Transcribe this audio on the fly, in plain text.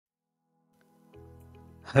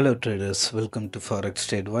Hello traders, welcome to Forex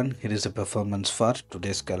Trade 1. Here is a performance for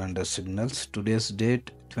today's calendar signals. Today's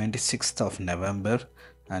date 26th of November,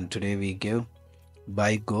 and today we give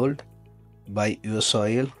buy gold, buy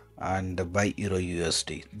USOIL and buy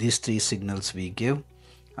EURUSD. These three signals we give,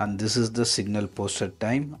 and this is the signal posted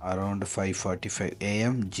time around 5:45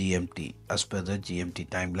 AM GMT as per the GMT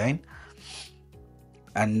timeline.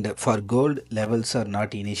 And for gold, levels are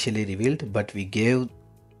not initially revealed, but we gave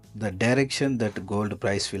the direction that gold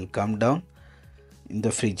price will come down in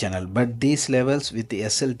the free channel. But these levels with the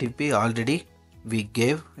SLTP already we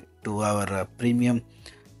gave to our premium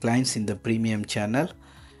clients in the premium channel.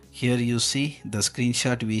 Here you see the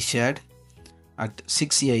screenshot we shared at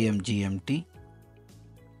 6 AM GMT.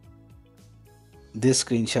 This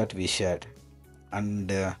screenshot we shared,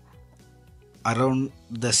 and around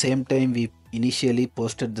the same time we initially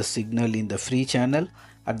posted the signal in the free channel.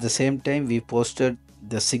 At the same time we posted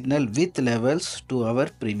the signal with levels to our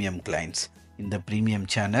premium clients in the premium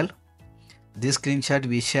channel. This screenshot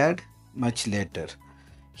we shared much later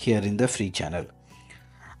here in the free channel.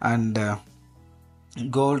 And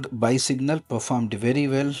gold buy signal performed very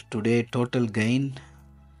well today. Total gain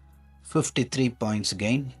 53 points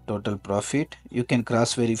gain, total profit. You can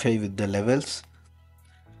cross verify with the levels.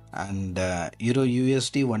 And Euro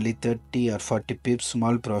USD only 30 or 40 pips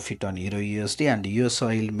small profit on Euro USD, and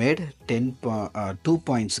USOIL made 2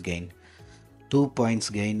 points gain. 2 points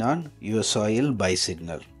gain on USOIL buy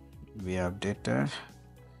signal. We updated,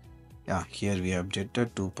 here we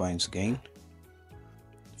updated 2 points gain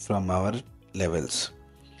from our levels.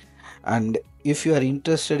 And if you are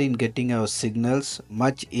interested in getting our signals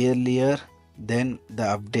much earlier than the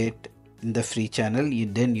update in the free channel,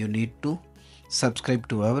 then you need to subscribe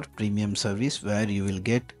to our premium service, where you will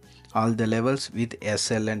get all the levels with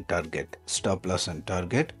SL and target, stop loss and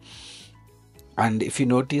target. And if you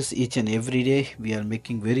notice, each and every day we are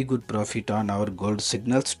making very good profit on our gold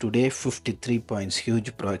signals. Today 53 points,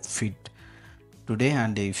 huge profit today.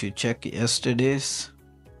 And if you check yesterday's,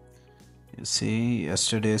 you see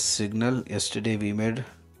yesterday's signal, yesterday we made,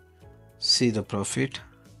 see the profit,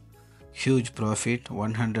 huge profit,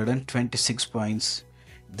 126 points.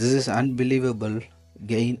 This is unbelievable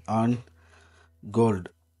gain on gold.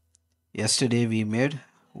 Yesterday we made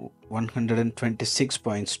 126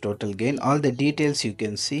 points total gain. All the details you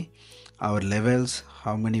can see, our levels,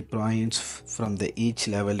 how many points from the each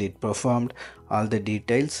level it performed, all the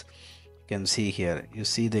details you can see here. You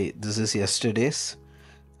see this is yesterday's,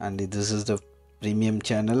 and this is the premium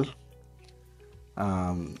channel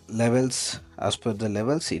levels. As per the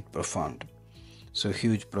levels it performed. So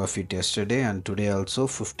huge profit yesterday, and today also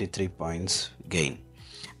 53 points gain.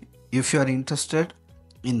 If you are interested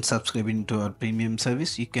in subscribing to our premium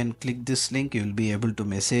service, you can click this link. You will be able to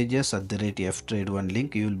message us at the @FTrade1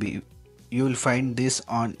 link. You will find this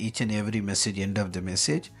on each and every message, end of the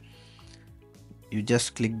message. You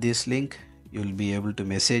just click this link, you will be able to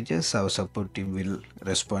message us. Our support team will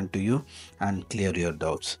respond to you and clear your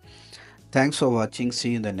doubts. Thanks for watching. See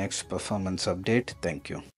you in the next performance update. Thank you.